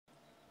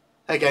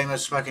Hey gamers,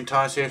 Smoking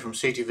Tires here from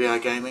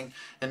CTVI Gaming.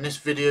 In this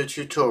video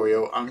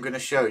tutorial I'm going to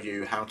show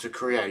you how to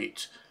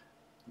create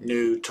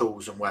new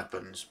tools and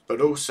weapons,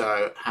 but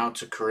also how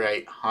to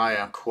create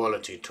higher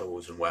quality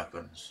tools and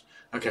weapons.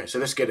 Okay, so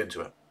let's get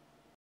into it.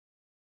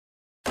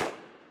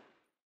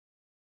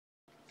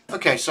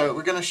 Okay, so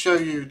we're going to show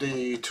you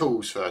the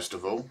tools first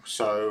of all.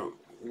 So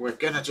we're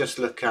going to just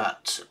look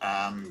at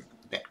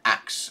the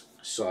axe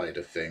side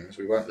of things.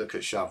 We won't look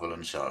at shovel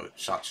and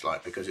such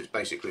like, because it's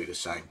basically the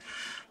same,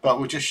 but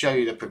we'll just show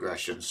you the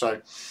progression. So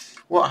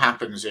what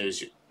happens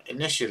is,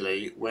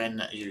 initially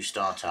when you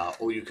start out,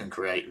 all you can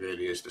create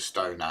really is the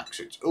stone axe.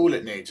 All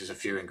it needs is a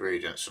few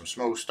ingredients: some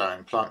small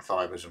stone, plant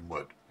fibres and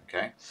wood.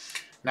 Okay,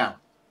 now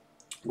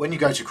when you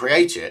go to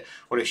create it,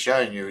 what it's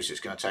showing you is it's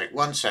going to take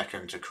 1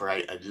 second to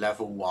create a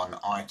level 1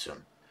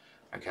 item.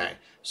 Okay,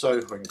 so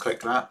we can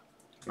click that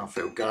and off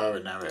it'll go,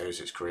 and there it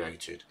is, it's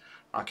created.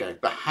 Okay,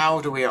 but how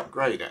do we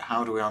upgrade it?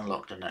 How do we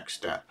unlock the next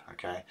step?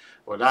 Okay,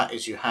 well, that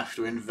is, you have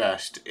to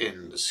invest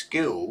in the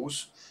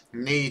skills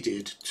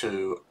needed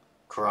to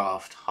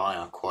craft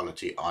higher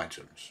quality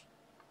items.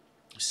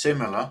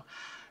 Similar,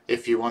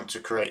 if you want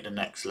to create the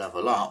next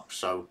level up,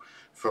 so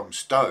from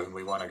stone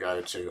we want to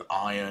go to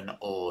iron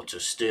or to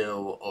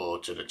steel or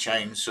to the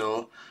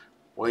chainsaw,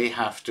 we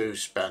have to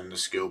spend the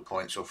skill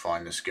points or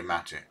find the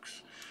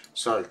schematics.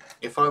 So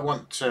if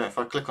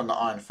I click on the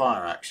iron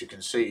fire axe, you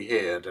can see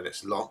here that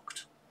it's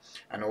locked.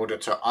 In order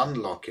to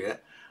unlock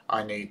it,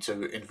 I need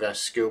to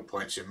invest skill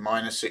points in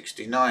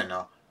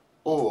 -69er,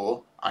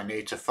 or I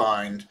need to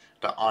find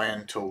the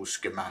iron tool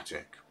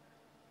schematic.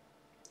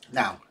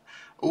 Now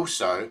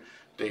also,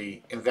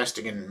 the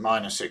investing in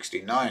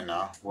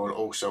 -69er will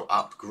also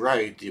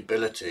upgrade the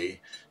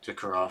ability to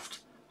craft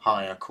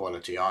higher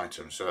quality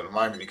items. So at the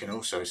moment you can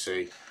also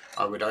see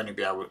I would only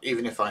be able,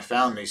 even if I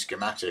found these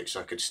schematics,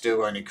 I could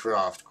still only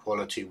craft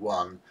quality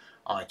 1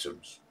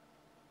 items.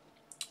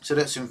 So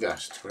let's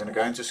invest. We're going to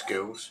go into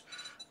skills,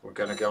 we're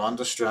going to go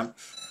under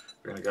strength,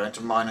 we're going to go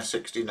into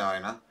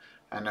 -69er,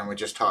 and then we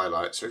just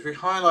highlight. So if we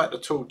highlight the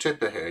tool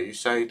tipper here, you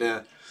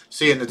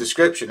see in the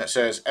description it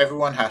says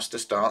everyone has to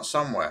start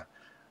somewhere,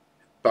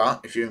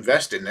 but if you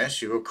invest in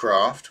this you will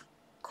craft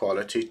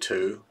quality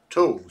 2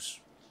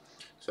 tools.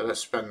 So let's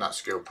spend that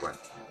skill point.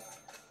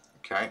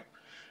 Okay,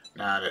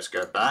 now let's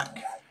go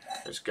back,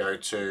 let's go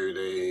to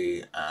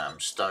the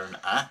stone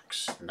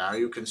axe. Now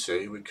you can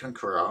see we can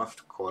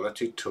craft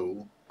quality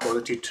 2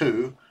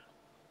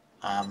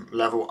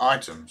 level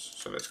items.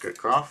 So let's click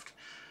craft,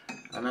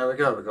 and there we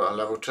go, we've got a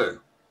level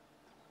 2.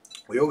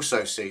 We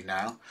also see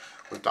now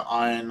with the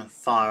iron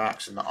fire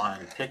axe and the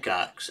iron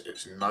pickaxe,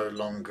 it's no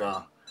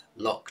longer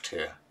locked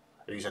here.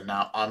 These are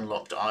now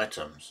unlocked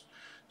items.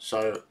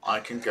 So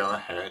I can go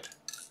ahead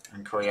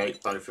and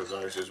create both of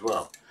those as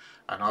well.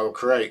 And I will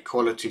create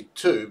quality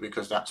 2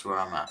 because that's where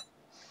I'm at.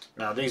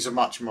 Now these are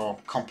much more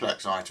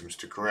complex items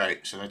to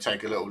create, so they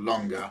take a little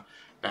longer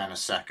than a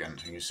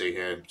second. And you see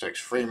here it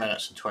takes 3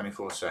 minutes and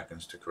 24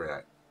 seconds to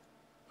create.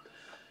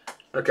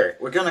 Okay,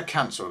 we're going to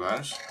cancel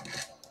those,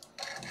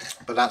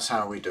 but that's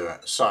how we do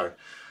it. So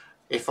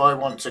if I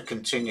want to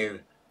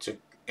continue to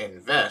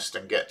invest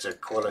and get to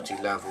quality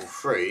level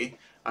 3,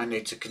 I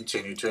need to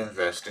continue to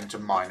invest into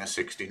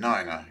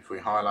 -69er. If we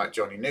highlight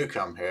Johnny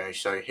Newcomb here,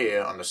 so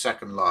here on the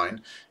second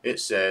line it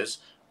says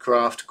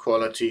craft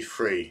quality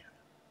 3.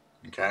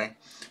 Okay,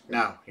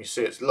 now you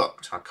see it's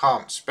locked. I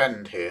can't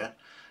spend here,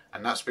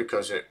 and that's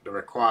because the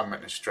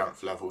requirement is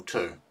strength level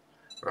 2.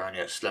 We're only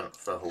at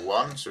strength level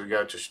 1, so we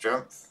go to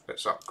strength,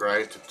 let's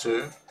upgrade to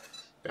 2,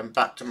 then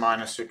back to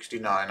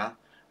 -69er,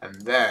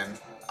 and then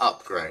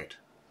upgrade.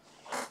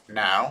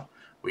 Now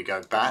we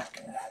go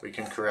back, we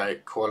can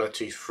create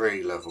quality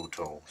 3 level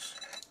tools.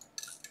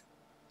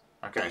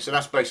 Okay, so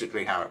that's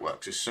basically how it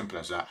works, as simple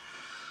as that.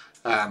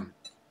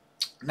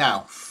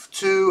 Now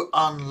to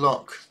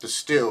unlock the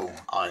steel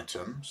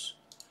items,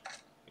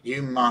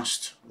 you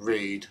must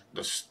read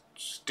the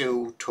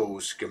steel tool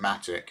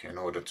schematic in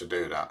order to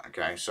do that.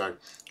 Okay, so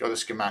you've got the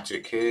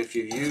schematic here. If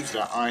you use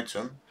that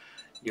item,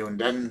 you'll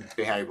then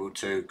be able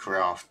to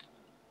craft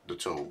the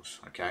tools.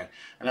 Okay,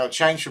 and it'll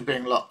change from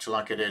being locked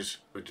like it is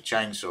with the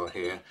chainsaw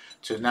here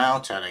to now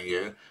telling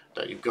you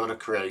that you've got to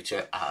create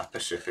it at a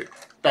specific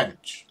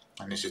bench,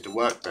 and this is the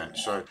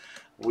workbench. So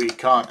we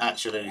can't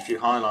actually, if you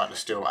highlight the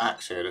steel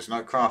axe here, there's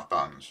no craft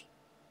buttons.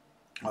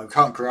 We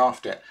can't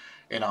craft it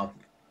in our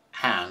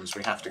hands,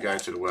 we have to go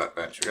to the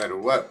workbench. We go to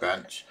the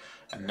workbench,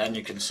 and then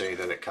you can see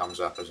that it comes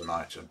up as an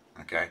item.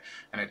 Okay,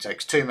 and it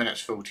takes 2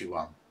 minutes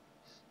 41.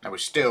 Now we're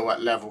still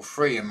at level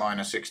 3 in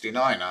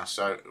 -69er,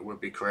 so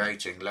we'll be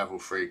creating level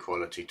 3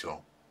 quality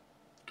tool.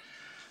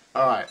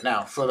 Alright,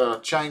 now for the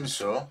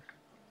chainsaw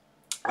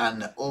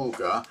and the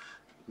auger,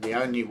 the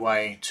only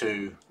way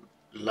to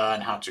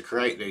learn how to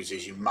create these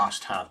is you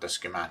must have the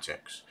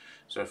schematics.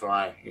 So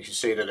you can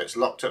see that it's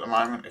locked at the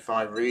moment. If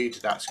I read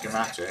that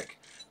schematic,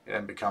 it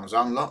then becomes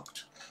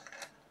unlocked,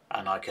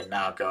 and I can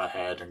now go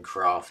ahead and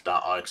craft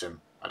that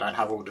item. I don't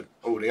have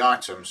all the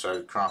items,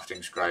 so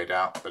crafting's greyed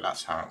out, but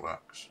that's how it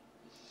works.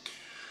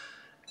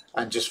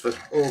 And just for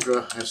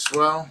auger as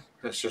well,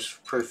 let's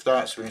just proof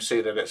that so we can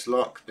see that it's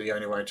locked. The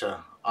only way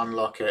to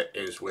unlock it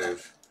is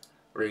with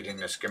reading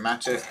the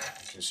schematic.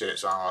 You can see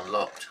it's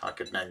unlocked. I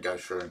could then go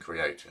through and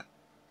create it.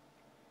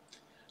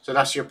 So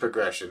that's your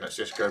progression. Let's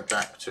just go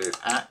back to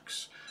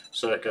axe.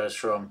 So it goes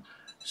from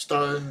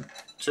stone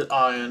to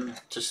iron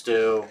to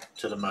steel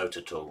to the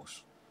motor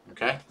tools.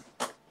 Okay.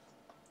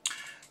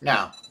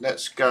 Now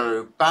let's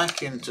go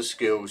back into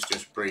skills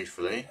just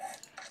briefly,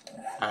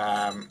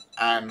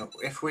 and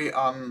if we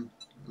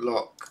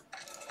unlock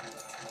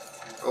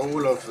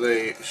all of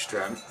the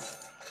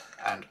strength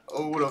and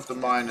all of the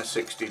minor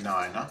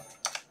 69er,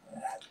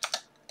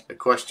 the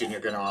question you're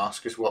going to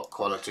ask is what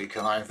quality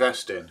can I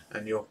invest in,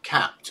 and you're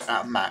capped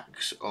at a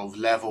max of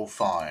level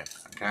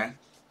 5. Okay,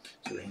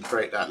 so we can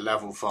create that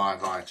level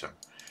 5 item.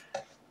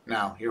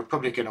 Now you're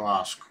probably going to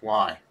ask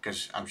why,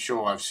 because I'm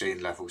sure I've seen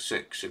level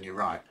 6, and you're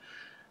right.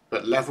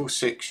 But level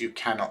 6 you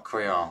cannot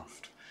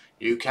craft.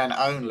 You can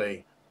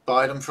only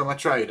buy them from a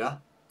trader,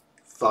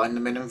 find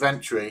them in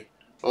inventory,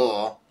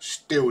 or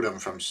steal them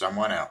from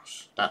someone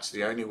else. That's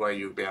the only way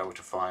you'll be able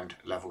to find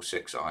level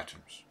 6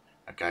 items.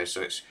 Okay,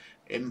 so it's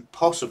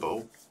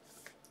impossible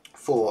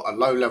for a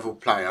low level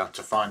player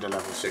to find a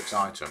level 6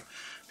 item,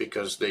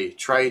 because the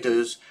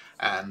traders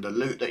and the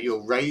loot that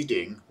you're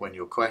raiding when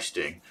you're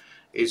questing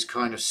is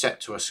kind of set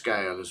to a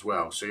scale as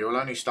well. So you'll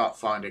only start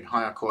finding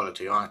higher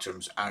quality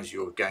items as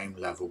your game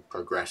level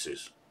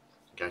progresses.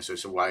 Okay, so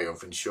it's a way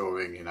of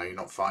ensuring, you know, you're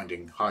not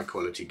finding high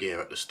quality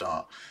gear at the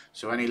start.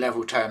 So any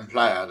level 10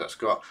 player that's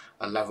got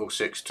a level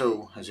 6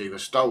 tool has either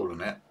stolen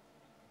it,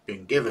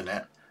 been given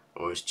it,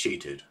 or is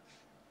cheated.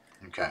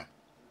 Okay,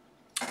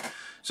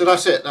 so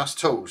that's it, that's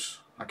tools.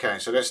 Okay,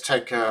 so let's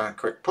take a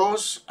quick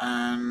pause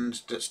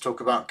and let's talk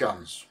about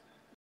guns.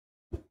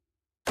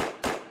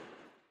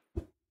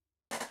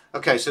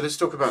 Okay, so let's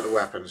talk about the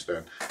weapons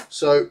then.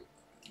 So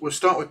we'll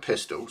start with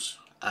pistols,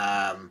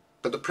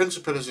 but the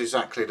principle is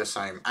exactly the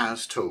same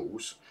as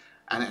tools,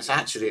 and it's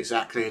actually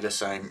exactly the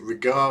same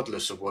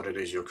regardless of what it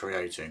is you're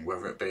creating,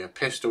 whether it be a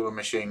pistol, a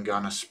machine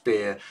gun, a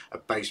spear, a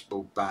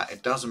baseball bat,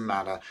 it doesn't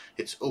matter,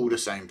 it's all the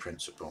same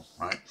principle,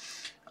 right?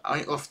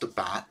 Off the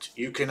bat,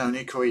 you can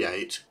only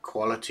create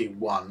quality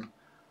 1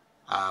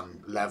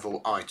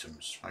 level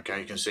items.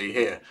 Okay, you can see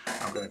here,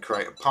 I'm going to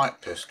create a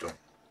pipe pistol.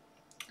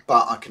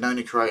 But I can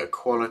only create a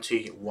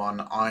quality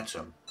 1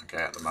 item, okay,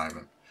 at the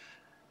moment.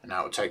 And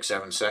now it will take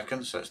 7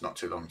 seconds, so it's not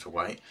too long to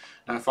wait.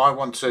 Now if I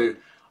want to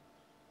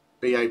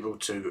be able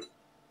to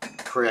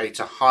create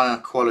a higher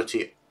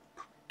quality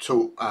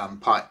tool,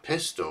 pipe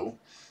pistol,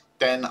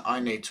 then I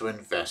need to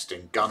invest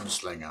in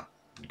gunslinger,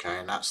 okay,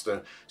 and that's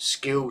the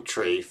skill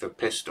tree for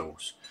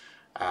pistols.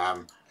 I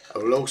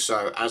will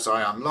also, as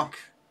I unlock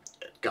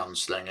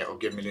gunslinger, it will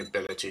give me the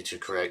ability to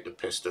create the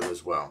pistol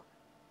as well.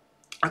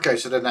 Okay,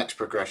 so the next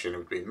progression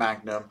would be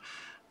Magnum,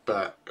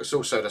 but it's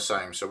also the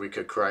same. So we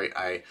could create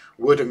a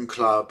wooden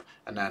club,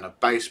 and then a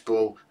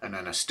baseball, and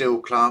then a steel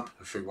club.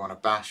 If we want to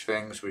bash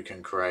things, we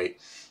can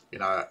create, you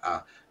know,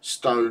 a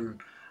stone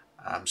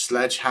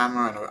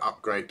sledgehammer and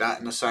upgrade that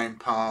in the same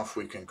path.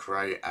 We can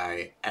create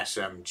a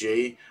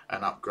SMG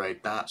and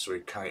upgrade that. So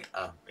we create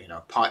a, you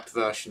know, pipe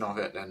version of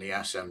it, then the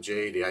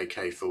SMG, the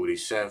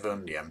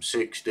AK-47, the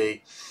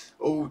M60,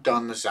 all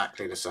done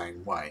exactly the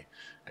same way.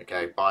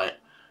 Okay, by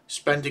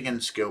spending in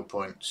skill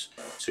points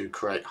to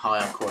create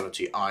higher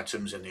quality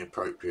items in the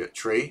appropriate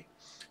tree,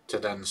 to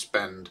then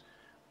spend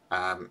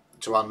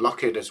to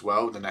unlock it as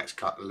well, the next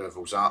couple of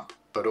levels up,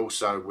 but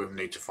also we'll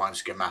need to find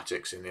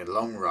schematics in the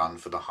long run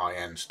for the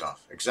high-end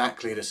stuff,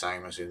 exactly the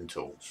same as in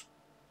tools.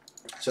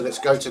 So let's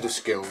go to the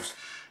skills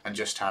and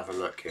just have a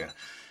look here.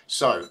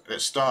 So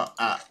let's start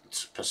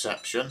at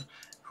perception.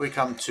 If we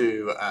come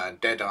to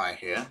Deadeye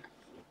here,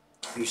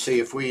 you see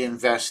if we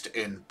invest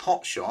in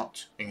pot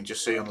shot, you can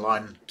just see on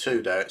line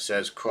 2 there it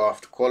says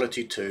craft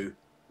quality 2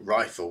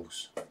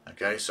 rifles.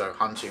 Okay, so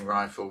hunting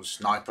rifles,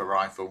 sniper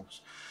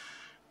rifles,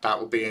 that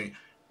will be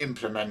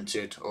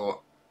implemented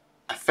or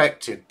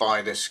affected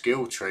by this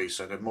skill tree.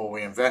 So the more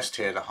we invest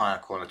here, the higher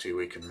quality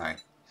we can make.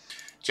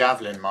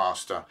 Javelin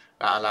master,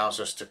 that allows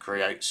us to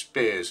create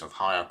spears of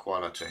higher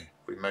quality.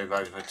 If we move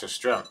over to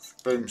strength,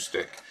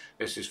 boomstick,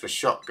 this is for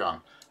shotgun.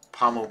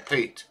 Pummel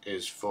Pete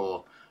is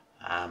for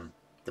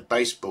the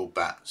baseball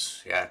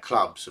bats, yeah,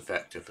 clubs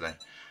effectively.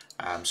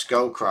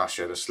 Skull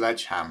Crusher, the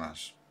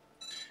sledgehammers.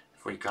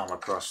 If we come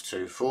across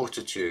to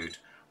Fortitude,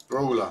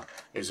 Brawler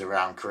is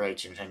around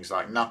creating things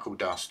like knuckle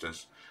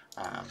dusters.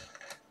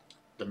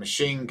 The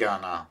machine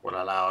gunner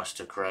will allow us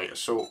to create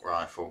assault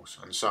rifles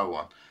and so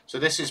on. So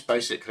this is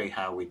basically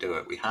how we do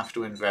it. We have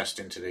to invest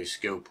into these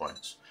skill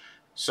points.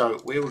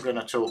 So we were going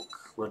to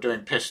talk, we're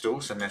doing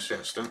pistols in this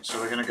instance, so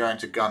we're going to go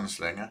into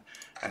gunslinger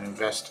and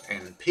invest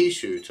in pea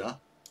shooter.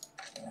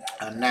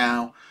 And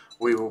now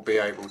we will be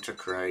able to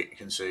create, you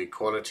can see,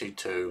 quality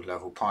 2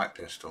 level pipe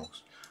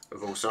pistols.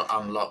 We've also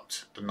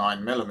unlocked the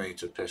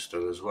 9mm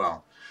pistol as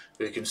well.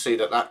 But you can see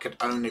that that could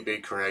only be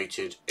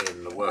created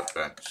in the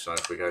workbench. So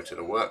if we go to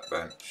the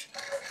workbench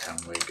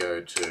and we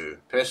go to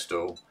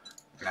pistol,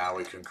 now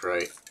we can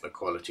create the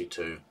quality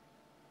 2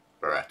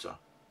 Beretta.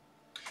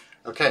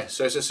 Okay,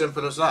 so it's as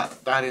simple as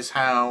that. That is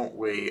how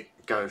we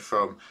go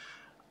from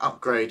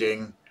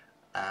upgrading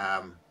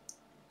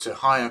to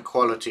higher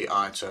quality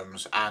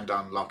items and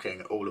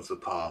unlocking all of the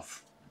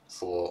path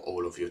for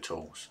all of your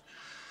tools.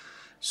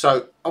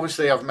 So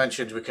obviously I've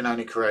mentioned we can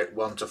only create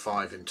 1 to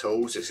 5 in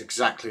tools. It's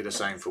exactly the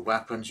same for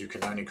weapons. You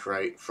can only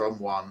create from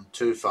 1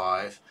 to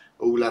 5.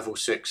 All level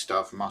 6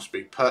 stuff must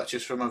be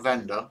purchased from a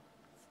vendor,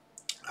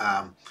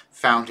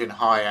 found in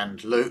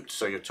high-end loot.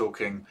 So you're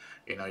talking,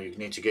 you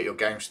need to get your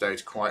game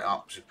stage quite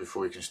up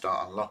before you can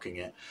start unlocking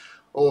it,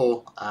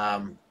 or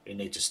you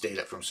need to steal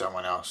it from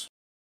someone else.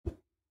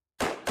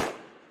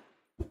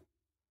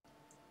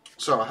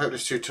 So I hope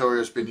this tutorial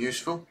has been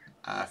useful.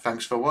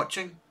 Thanks for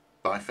watching.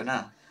 Bye for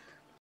now.